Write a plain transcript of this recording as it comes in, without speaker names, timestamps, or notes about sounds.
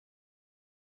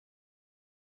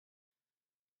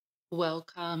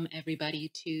Welcome, everybody,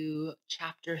 to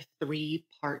Chapter 3,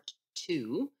 Part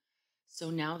 2. So,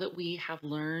 now that we have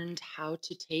learned how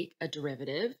to take a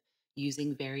derivative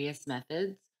using various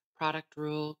methods, product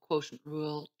rule, quotient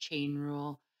rule, chain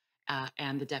rule,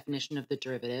 and the definition of the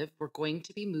derivative, we're going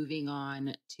to be moving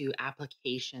on to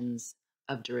applications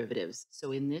of derivatives.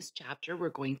 So, in this chapter, we're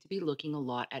going to be looking a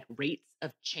lot at rates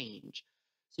of change.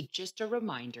 So, just a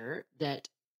reminder that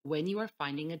when you are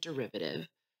finding a derivative,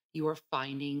 you are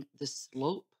finding the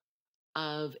slope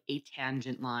of a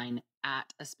tangent line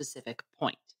at a specific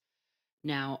point.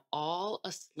 Now, all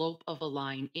a slope of a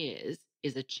line is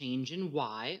a change in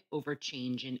y over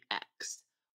change in x,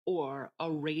 or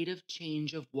a rate of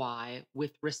change of y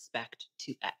with respect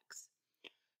to x.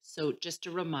 So, just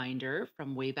a reminder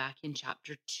from way back in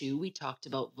chapter 2, we talked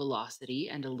about velocity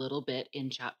and a little bit in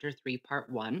chapter 3, part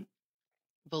 1.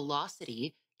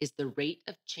 Velocity is the rate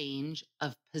of change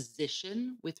of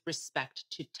position with respect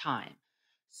to time.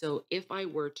 So if I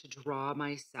were to draw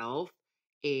myself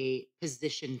a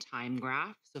position time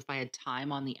graph, so if I had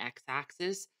time on the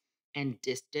x-axis and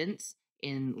distance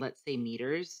in, let's say,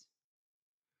 meters,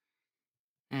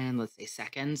 and let's say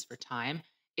seconds for time,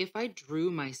 if I drew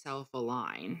myself a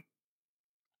line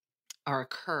or a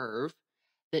curve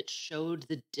that showed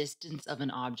the distance of an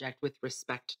object with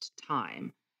respect to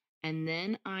time, and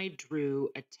then I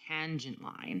drew a tangent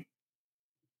line,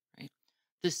 right?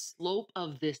 The slope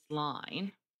of this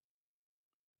line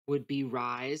would be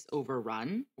rise over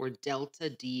run, or delta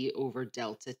D over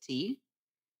delta T,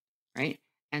 right?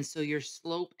 And so your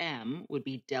slope M would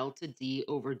be delta D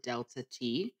over delta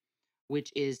T,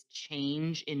 which is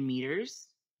change in meters,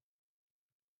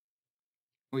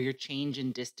 or your change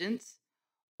in distance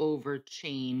over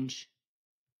change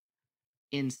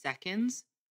in seconds,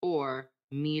 or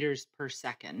meters per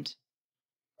second,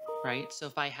 right? So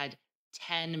if I had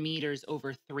 10 meters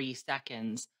over 3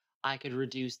 seconds, I could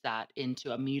reduce that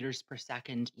into a meters per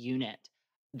second unit.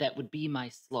 That would be my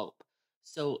slope.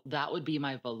 So that would be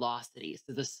my velocity.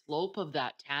 So the slope of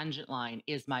that tangent line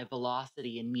is my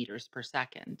velocity in meters per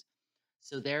second.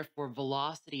 So therefore,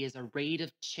 velocity is a rate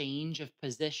of change of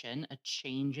position, a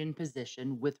change in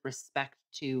position with respect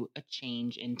to a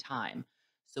change in time.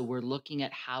 So we're looking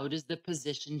at how does the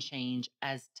position change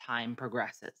as time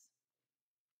progresses.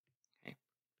 Okay.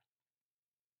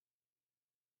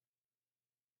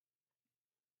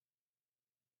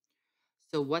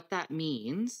 So what that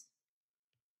means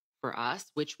for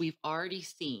us, which we've already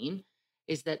seen,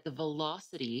 is that the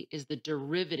velocity is the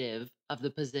derivative of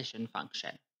the position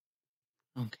function.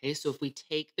 Okay, so if we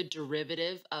take the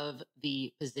derivative of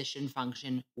the position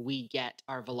function, we get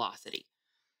our velocity.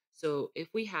 So if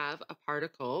we have a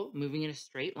particle moving in a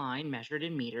straight line measured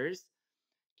in meters,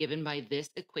 given by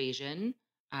this equation,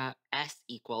 S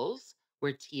equals,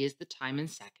 where T is the time in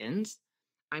seconds,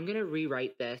 I'm going to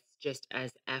rewrite this just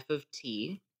as f of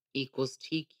t equals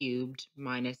t cubed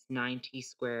minus 9t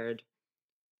squared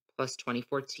plus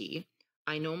 24t.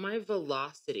 I know my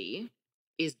velocity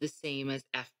is the same as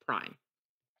f prime.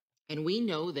 And we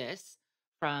know this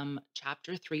from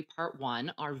chapter 3, part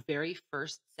 1, our very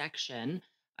first section,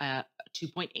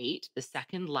 2.8, the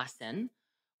second lesson.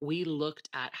 We looked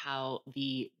at how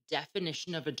the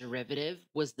definition of a derivative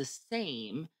was the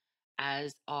same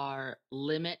as our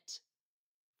limit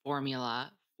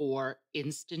formula for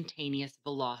instantaneous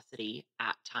velocity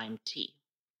at time t.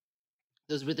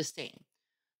 Those were the same.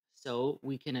 So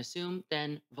we can assume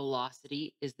then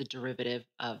velocity is the derivative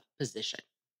of position.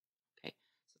 Okay,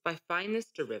 so if I find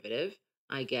this derivative,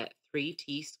 I get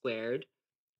 3t squared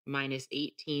minus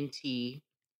 18t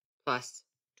plus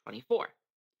 24.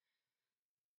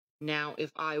 Now,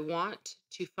 if I want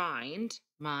to find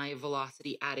my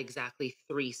velocity at exactly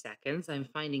 3 seconds, I'm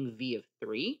finding v of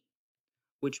 3,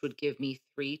 which would give me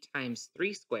 3 times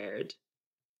 3 squared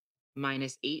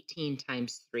minus 18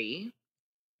 times 3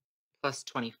 plus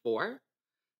 24.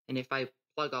 And if I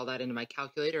plug all that into my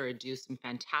calculator or do some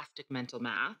fantastic mental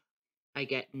math, I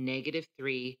get negative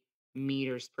 3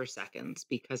 meters per second,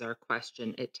 because our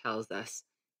question, it tells us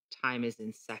time is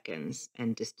in seconds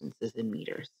and distance is in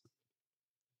meters.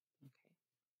 Okay.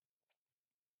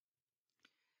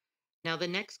 Now, the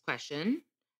next question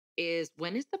is,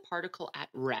 when is the particle at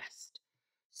rest?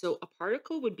 So a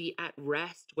particle would be at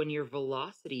rest when your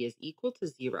velocity is equal to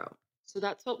 0. So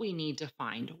that's what we need to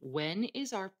find. When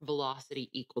is our velocity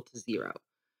equal to 0?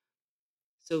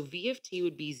 So v of t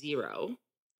would be 0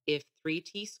 if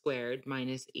 3t squared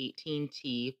minus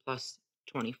 18t plus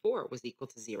 24 was equal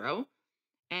to 0.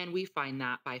 And we find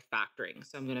that by factoring.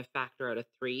 So I'm going to factor out a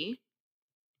 3.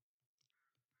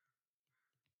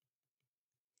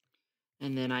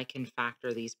 And then I can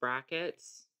factor these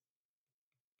brackets.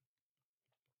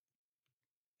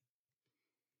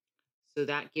 So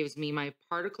that gives me my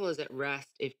particle is at rest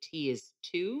if t is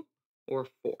 2 or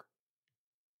 4.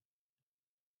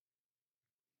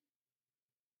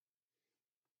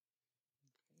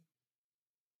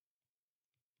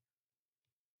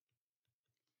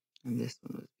 And this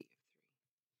one was V of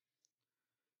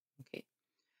 3. Okay.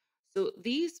 So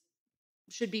these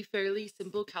should be fairly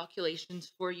simple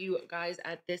calculations for you guys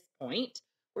at this point.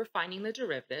 We're finding the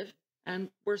derivative and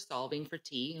we're solving for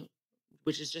t,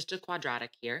 which is just a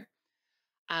quadratic here.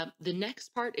 The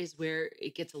next part is where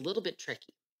it gets a little bit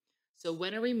tricky. So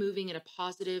when are we moving in a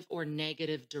positive or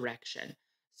negative direction?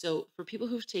 So for people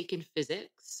who've taken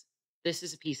physics, this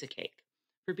is a piece of cake.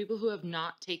 For people who have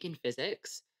not taken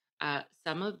physics,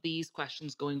 some of these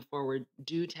questions going forward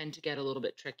do tend to get a little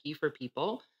bit tricky for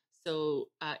people. So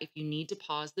if you need to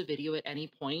pause the video at any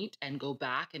point and go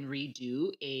back and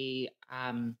redo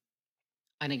an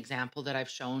example that I've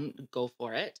shown, go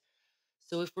for it.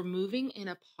 So if we're moving in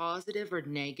a positive or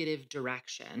negative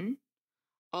direction,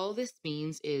 all this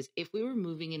means is if we were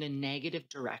moving in a negative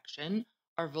direction,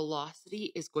 our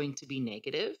velocity is going to be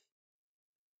negative.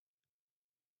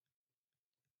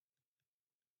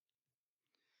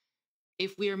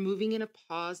 If we are moving in a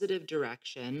positive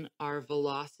direction, our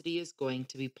velocity is going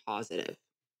to be positive.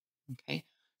 Okay,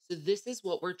 so this is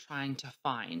what we're trying to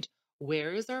find.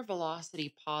 Where is our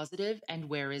velocity positive and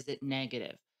where is it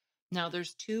negative? Now,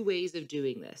 there's two ways of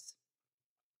doing this.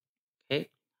 Okay,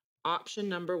 option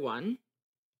number one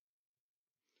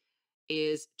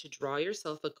is to draw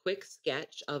yourself a quick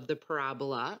sketch of the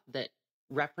parabola that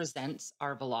represents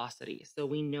our velocity. So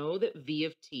we know that v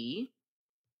of t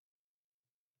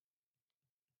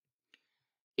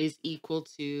is equal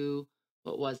to,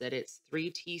 what was it? It's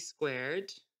 3t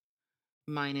squared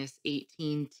minus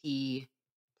 18t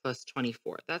plus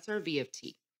 24. That's our v of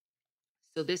t.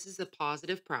 So this is a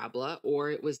positive parabola,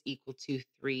 or it was equal to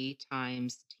 3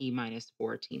 times t minus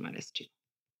 4t minus 2.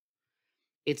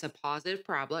 It's a positive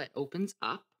parabola. It opens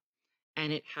up,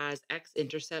 and it has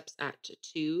x-intercepts at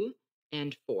 2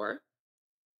 and 4.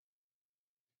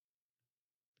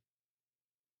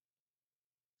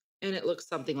 And it looks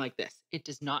something like this. It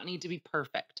does not need to be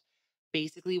perfect.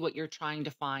 Basically, what you're trying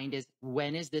to find is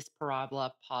when is this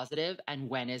parabola positive and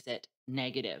when is it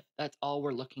negative? That's all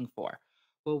we're looking for.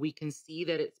 Well, we can see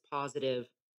that it's positive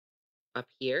up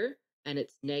here and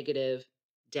it's negative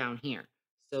down here.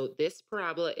 So this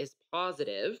parabola is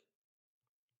positive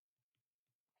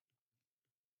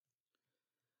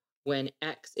when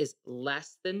x is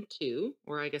less than 2,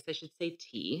 or I guess I should say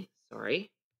t,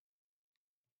 sorry,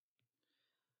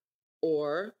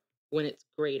 or when it's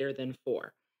greater than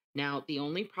 4. Now, the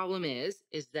only problem is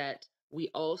that we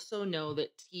also know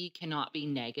that t cannot be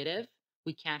negative.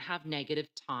 We can't have negative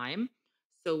time.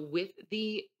 So with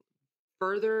the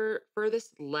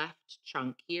furthest left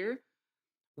chunk here,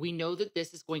 we know that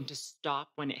this is going to stop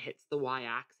when it hits the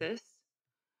y-axis,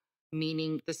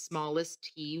 meaning the smallest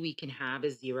t we can have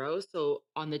is 0. So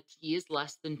on the t is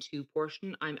less than 2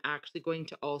 portion, I'm actually going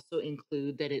to also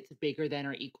include that it's bigger than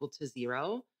or equal to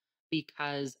 0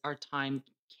 because our time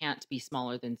can't be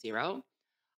smaller than 0.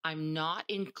 I'm not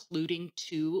including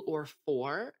 2 or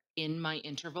 4 in my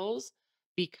intervals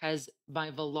because my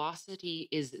velocity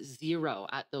is 0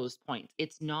 at those points.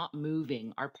 It's not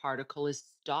moving. Our particle is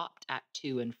stopped at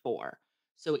 2 and 4.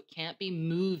 So it can't be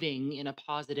moving in a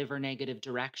positive or negative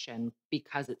direction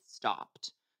because it's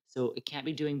stopped. So it can't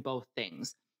be doing both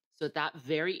things. So at that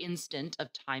very instant of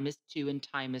time is 2 and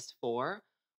time is 4,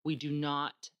 we do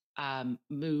not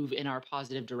move in our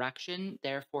positive direction.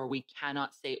 Therefore, we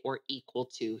cannot say or equal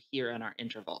to here in our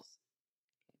intervals.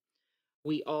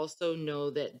 We also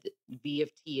know that v of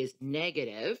t is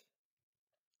negative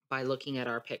by looking at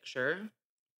our picture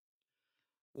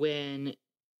when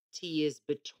t is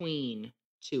between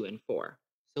 2 and 4.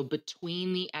 So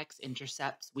between the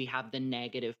x-intercepts, we have the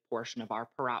negative portion of our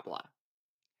parabola.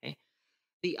 Okay.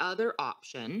 The other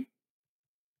option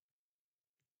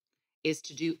is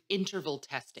to do interval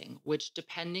testing, which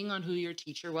depending on who your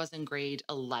teacher was in grade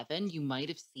 11, you might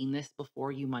have seen this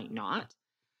before, you might not.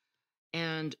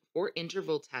 And for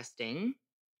interval testing,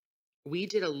 we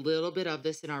did a little bit of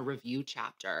this in our review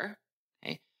chapter.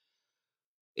 Okay.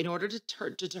 In order to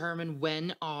determine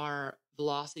when our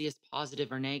velocity is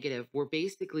positive or negative, we're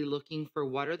basically looking for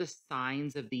what are the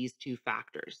signs of these two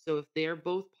factors. So if they're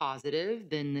both positive,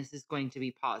 then this is going to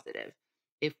be positive.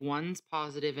 If one's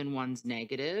positive and one's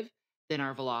negative, then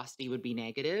our velocity would be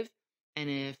negative. And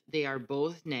if they are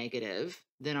both negative,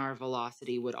 then our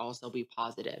velocity would also be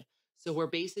positive. So we're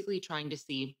basically trying to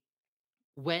see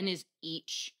when is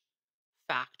each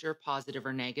factor positive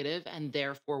or negative, and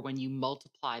therefore when you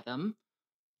multiply them,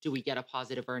 do we get a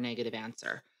positive or a negative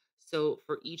answer? So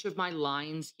for each of my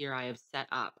lines here I have set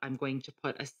up, I'm going to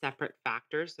put a separate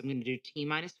factor. So I'm going to do t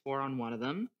minus 4 on one of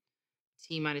them,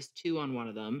 t minus 2 on one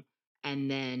of them, and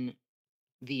then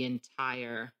the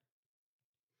entire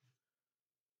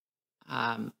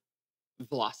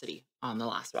velocity on the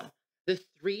last one. The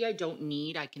 3 I don't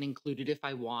need. I can include it if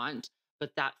I want,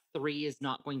 but that 3 is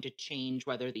not going to change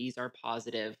whether these are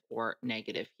positive or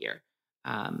negative here,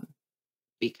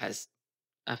 because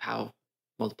of how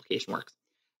multiplication works.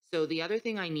 So the other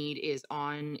thing I need is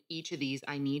on each of these,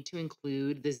 I need to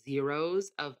include the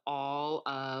zeros of all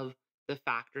of the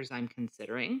factors I'm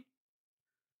considering.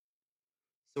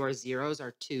 So our zeros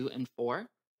are 2 and 4.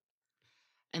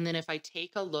 And then if I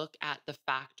take a look at the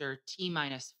factor t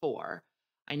minus 4,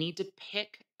 I need to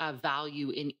pick a value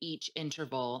in each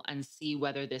interval and see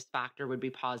whether this factor would be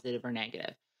positive or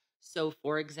negative. So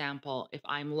for example, if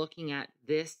I'm looking at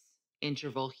this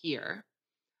interval here,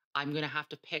 I'm going to have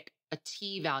to pick a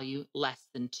t value less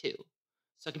than 2.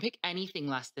 So I can pick anything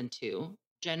less than 2.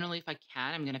 Generally, if I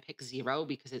can, I'm going to pick 0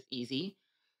 because it's easy.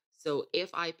 So if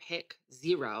I pick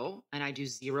 0 and I do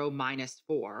 0 minus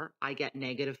 4, I get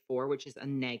negative 4, which is a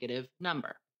negative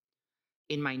number.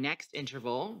 In my next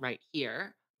interval right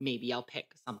here, maybe I'll pick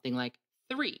something like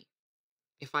 3.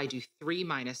 If I do 3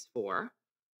 minus 4,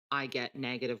 I get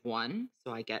negative 1,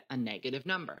 so I get a negative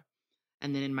number.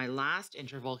 And then in my last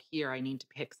interval here, I need to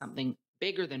pick something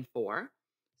bigger than 4.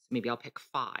 So maybe I'll pick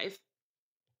 5. If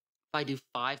I do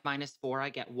 5 minus 4, I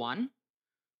get 1,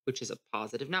 which is a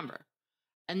positive number.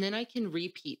 And then I can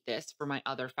repeat this for my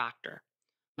other factor.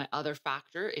 My other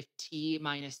factor, if t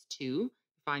minus 2,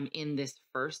 if I'm in this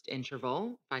first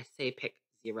interval, if I say pick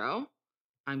 0,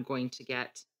 I'm going to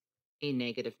get a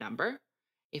negative number.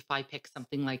 If I pick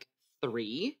something like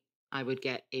 3, I would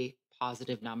get a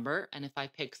positive number. And if I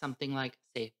pick something like,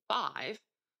 say, 5,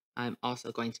 I'm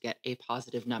also going to get a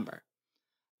positive number.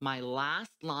 My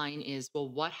last line is, well,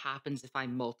 what happens if I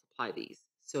multiply these?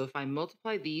 So if I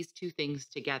multiply these two things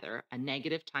together, a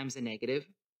negative times a negative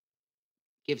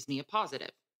gives me a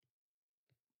positive.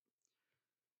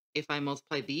 If I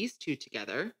multiply these two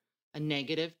together, a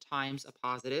negative times a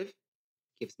positive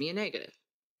gives me a negative.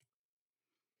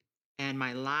 And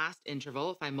my last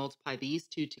interval, if I multiply these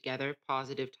two together,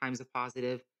 positive times a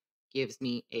positive gives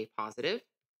me a positive.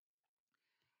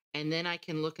 And then I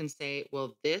can look and say,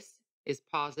 well, this is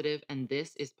positive and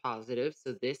this is positive.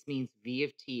 So this means v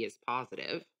of t is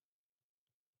positive.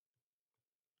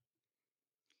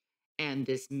 And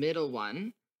this middle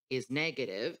one is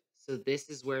negative. So this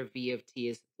is where v of t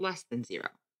is less than 0.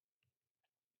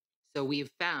 So we've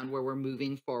found where we're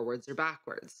moving forwards or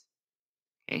backwards.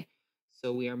 Okay,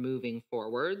 so we are moving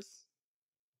forwards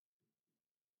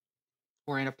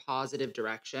or in a positive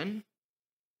direction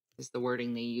is the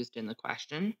wording they used in the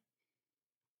question.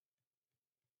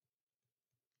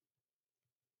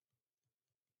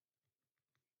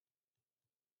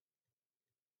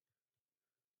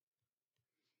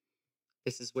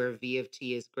 This is where v of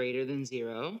t is greater than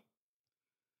 0.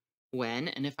 When,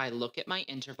 and if I look at my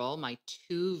interval, my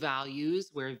two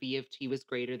values where v of t was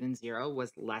greater than 0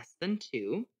 was less than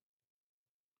 2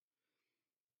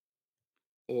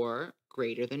 or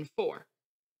greater than 4,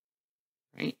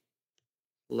 right?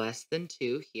 Less than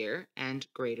 2 here and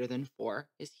greater than 4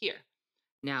 is here.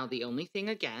 Now, the only thing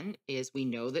again is we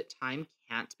know that time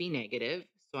can't be negative,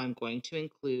 so I'm going to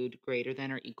include greater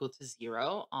than or equal to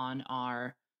 0 on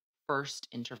our first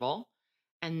interval.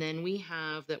 And then we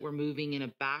have that we're moving in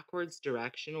a backwards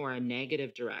direction or a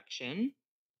negative direction.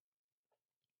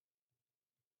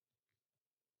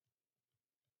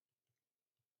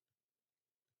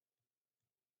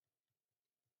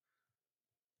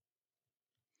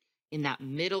 In that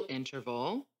middle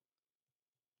interval,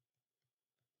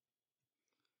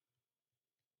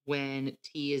 when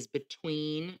t is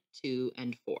between 2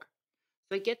 and 4.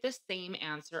 So I get the same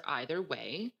answer either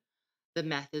way. The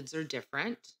methods are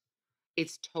different.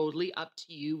 It's totally up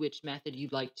to you which method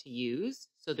you'd like to use.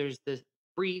 So there's the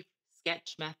brief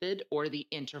sketch method or the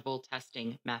interval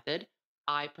testing method.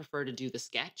 I prefer to do the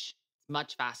sketch. It's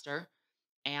much faster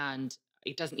and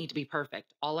it doesn't need to be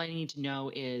perfect. All I need to know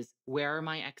is where are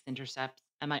my x-intercepts?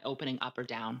 Am I opening up or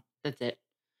down? That's it.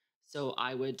 So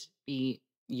I would be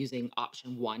using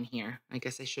option 1 here. I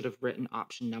guess I should have written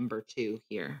option number 2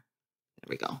 here. There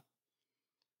we go.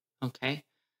 Okay.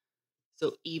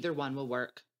 So either one will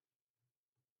work.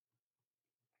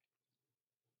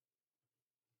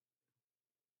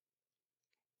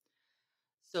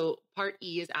 So part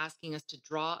E is asking us to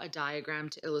draw a diagram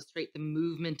to illustrate the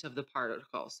movement of the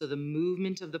particle. So the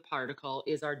movement of the particle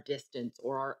is our distance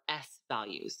or our S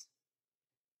values.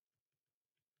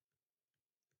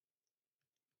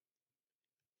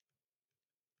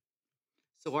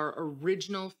 So our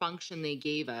original function they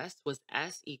gave us was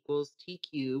s equals t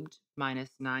cubed minus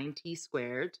 9t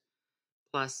squared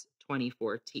plus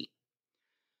 24t.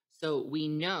 So we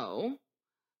know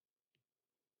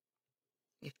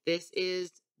if this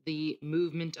is the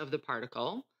movement of the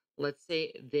particle, let's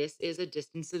say this is a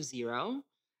distance of 0,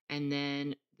 and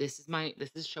then this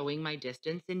is showing my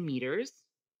distance in meters.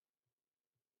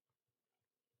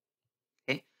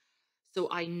 Okay. So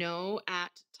I know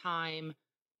at time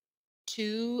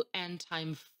 2 and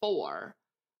time 4,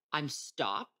 I'm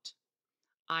stopped.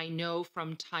 I know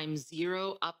from time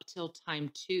 0 up till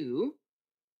time 2,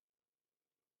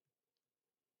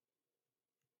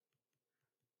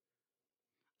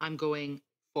 I'm going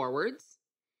forwards.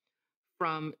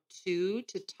 From 2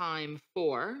 to time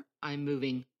 4, I'm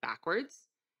moving backwards.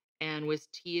 And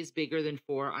with t is bigger than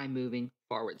 4, I'm moving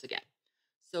forwards again.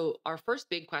 So our first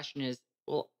big question is,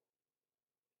 well,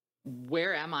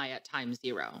 where am I at time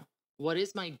 0? What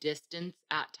is my distance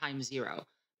at time 0?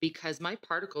 Because my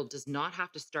particle does not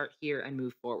have to start here and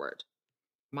move forward.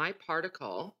 My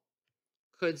particle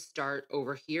could start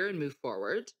over here and move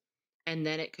forward, and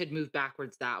then it could move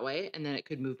backwards that way, and then it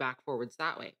could move back forwards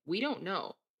that way. We don't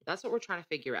know. That's what we're trying to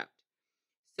figure out.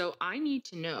 So I need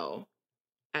to know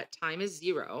at time is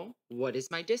 0, what is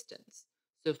my distance?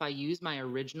 So if I use my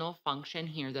original function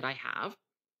here that I have,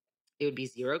 it would be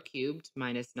 0 cubed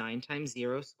minus 9 times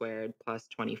 0 squared plus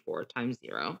 24 times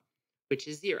 0, which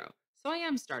is 0. So I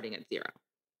am starting at 0.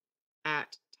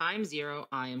 At time 0,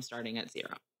 I am starting at 0.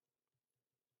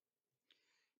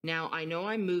 Now I know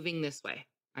I'm moving this way.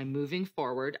 I'm moving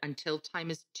forward until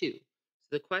time is 2. So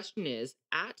the question is,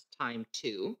 at time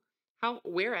 2,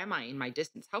 where am I in my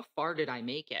distance? How far did I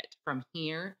make it from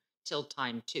here till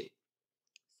time 2?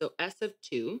 So s of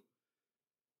 2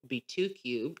 would be 2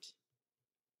 cubed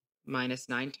minus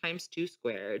 9 times 2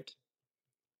 squared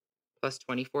plus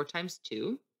 24 times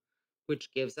 2,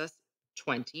 which gives us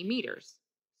 20 meters.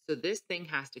 So this thing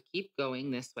has to keep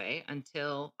going this way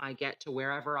until I get to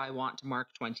wherever I want to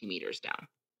mark 20 meters down.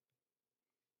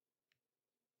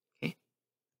 Okay.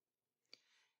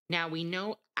 Now we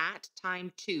know at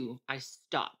time 2, I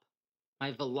stop.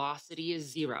 My velocity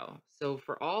is 0. So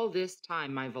for all this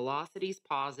time, my velocity is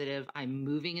positive. I'm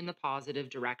moving in the positive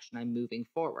direction. I'm moving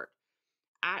forward.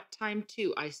 At time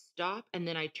 2, I stop and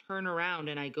then I turn around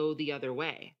and I go the other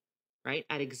way, right?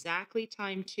 At exactly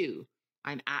time 2,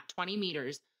 I'm at 20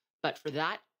 meters, but for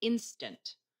that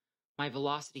instant, my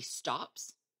velocity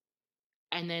stops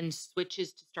and then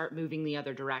switches to start moving the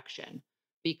other direction.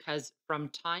 Because from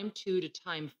time 2 to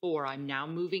time 4, I'm now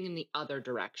moving in the other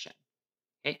direction.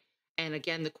 Okay. And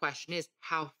again, the question is,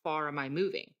 how far am I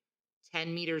moving?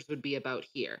 10 meters would be about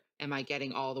here. Am I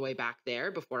getting all the way back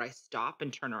there before I stop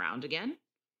and turn around again?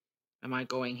 Am I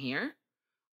going here?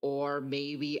 Or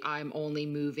maybe I'm only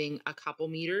moving a couple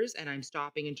meters and I'm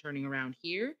stopping and turning around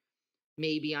here.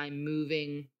 Maybe I'm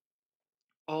moving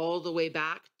all the way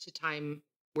back to time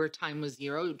where time was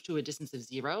 0 to a distance of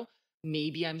 0.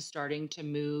 Maybe I'm starting to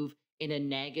move in a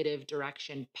negative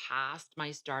direction past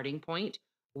my starting point.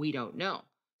 We don't know.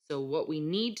 So what we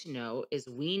need to know is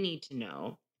we need to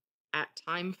know at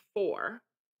time 4,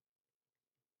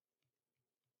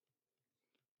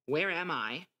 where am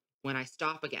I when I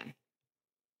stop again?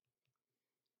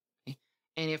 Okay.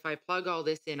 And if I plug all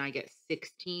this in, I get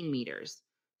 16 meters.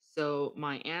 So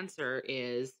my answer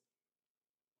is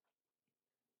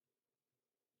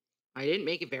I didn't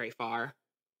make it very far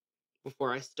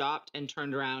before I stopped and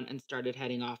turned around and started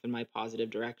heading off in my positive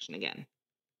direction again.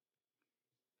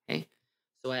 Okay.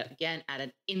 So again, at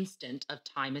an instant of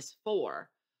time is 4,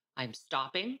 I'm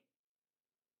stopping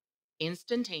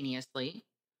instantaneously.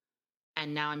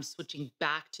 And now I'm switching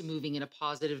back to moving in a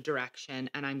positive direction.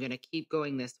 And I'm going to keep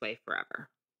going this way forever.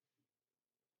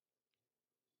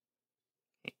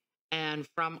 Okay. And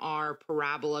from our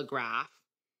parabola graph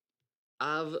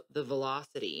of the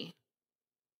velocity,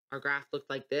 our graph looked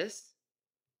like this.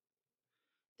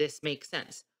 This makes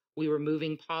sense. We were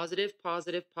moving positive,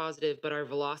 positive, positive, but our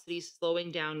velocity is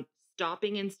slowing down,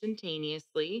 stopping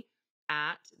instantaneously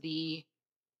at the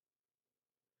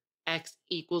x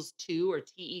equals 2 or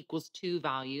t equals 2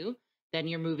 value. Then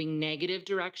you're moving negative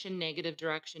direction, negative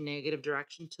direction, negative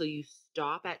direction till you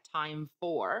stop at time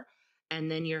 4. And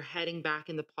then you're heading back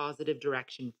in the positive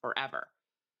direction forever.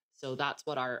 So that's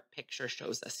what our picture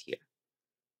shows us here.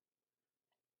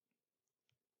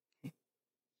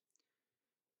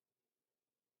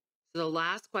 So the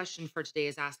last question for today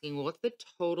is asking, well, what's the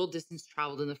total distance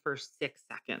traveled in the first 6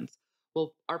 seconds?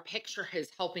 Well, our picture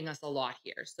is helping us a lot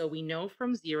here. So we know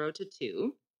from 0 to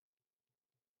 2,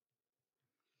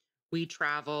 we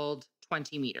traveled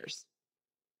 20 meters.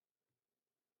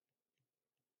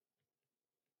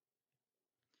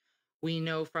 We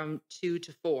know from 2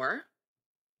 to 4, if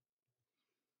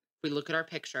we look at our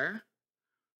picture,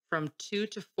 from 2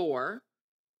 to 4,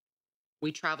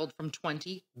 we traveled from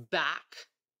 20 back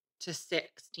to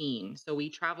 16. So we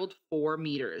traveled 4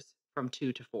 meters from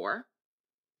 2 to 4.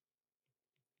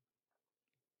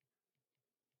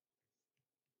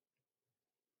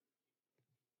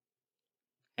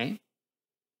 Okay.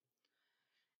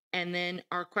 And then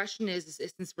our question is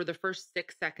since we're the first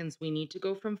 6 seconds, we need to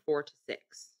go from 4 to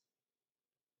 6.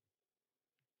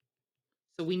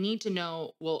 So we need to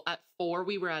know, well, at 4,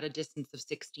 we were at a distance of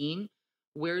 16.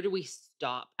 Where do we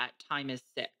stop at time is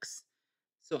 6?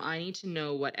 So I need to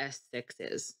know what S6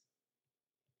 is.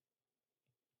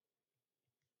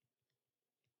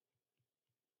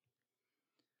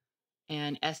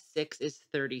 And S6 is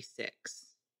 36.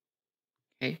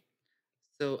 Okay.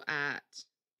 So at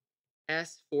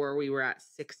S4, we were at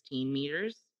 16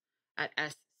 meters. At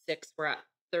S6, we're at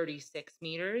 36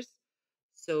 meters.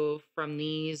 So from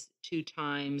these 2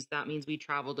 times, that means we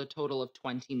traveled a total of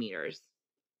 20 meters.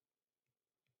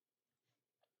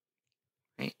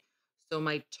 Right. So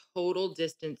my total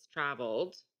distance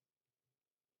traveled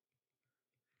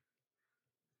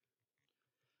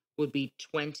would be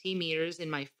 20 meters in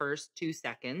my first 2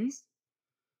 seconds,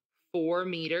 4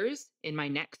 meters in my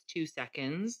next 2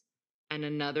 seconds, and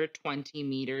another 20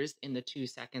 meters in the 2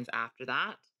 seconds after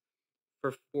that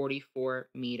for 44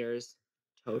 meters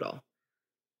total.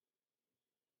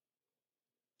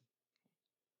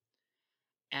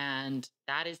 And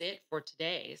that is it for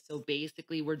today. So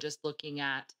basically, we're just looking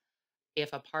at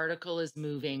if a particle is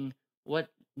moving, what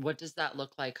does that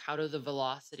look like? How do the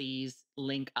velocities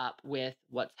link up with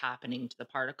what's happening to the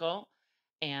particle?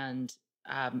 And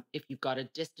if you've got a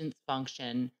distance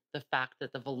function, the fact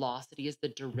that the velocity is the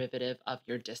derivative of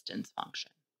your distance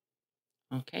function.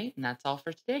 Okay, and that's all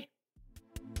for today.